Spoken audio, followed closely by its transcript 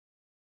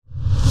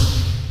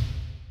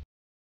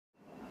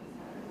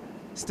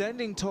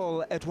Standing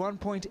tall at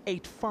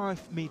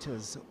 1.85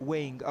 meters,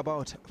 weighing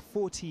about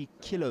 40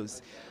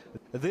 kilos,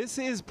 this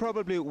is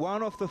probably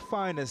one of the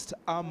finest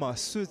armor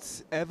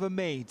suits ever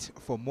made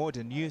for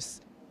modern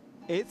use.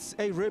 It's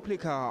a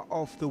replica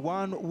of the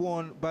one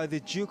worn by the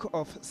Duke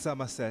of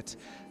Somerset,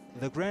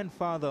 the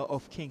grandfather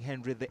of King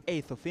Henry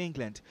VIII of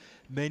England,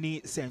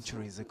 many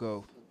centuries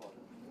ago.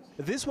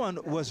 This one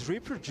was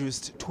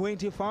reproduced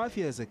 25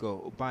 years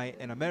ago by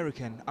an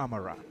American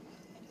armorer.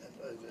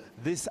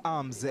 This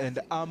arms and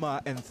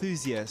armor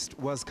enthusiast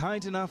was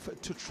kind enough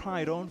to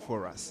try it on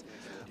for us,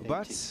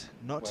 but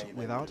not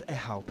without a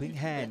helping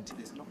hand.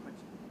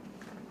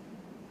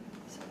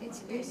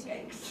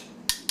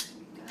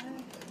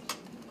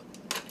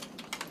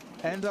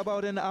 And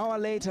about an hour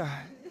later,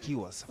 he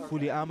was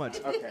fully armored.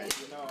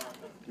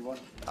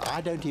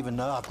 I don't even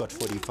know I've got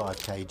 45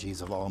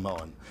 kgs of armor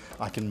on.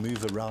 I can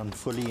move around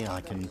fully,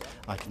 I can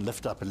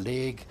lift up a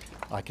leg,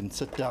 I can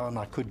sit down,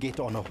 I could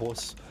get on a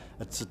horse.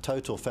 It's a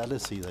total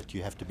fallacy that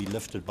you have to be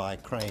lifted by a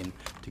crane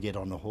to get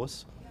on a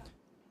horse.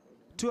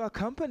 To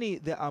accompany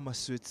the armor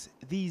suits,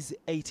 these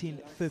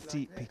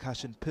 1850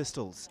 percussion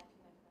pistols.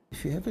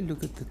 If you have a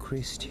look at the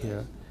crest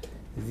here,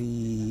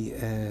 we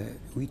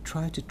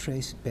try to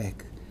trace it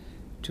back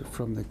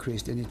from the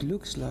crest, and it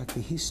looks like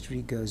the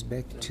history goes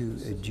back to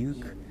a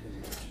duke,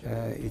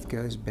 it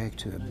goes back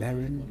to a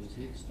baron,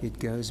 it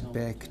goes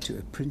back to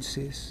a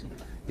princess,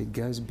 it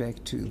goes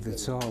back to the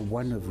Tsar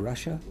I of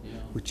Russia,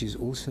 which is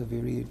also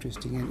very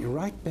interesting, and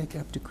right back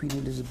up to Queen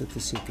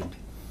Elizabeth II.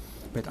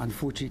 But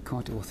unfortunately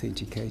can't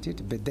authenticate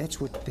it, but that's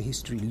what the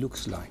history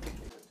looks like.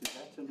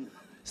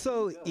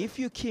 So if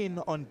you're keen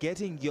on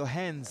getting your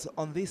hands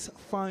on this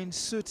fine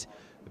suit,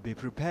 be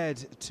prepared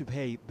to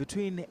pay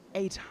between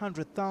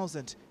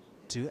 800,000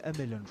 to R1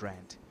 million.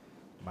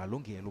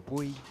 Malungi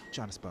Lupoi,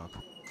 Johannesburg.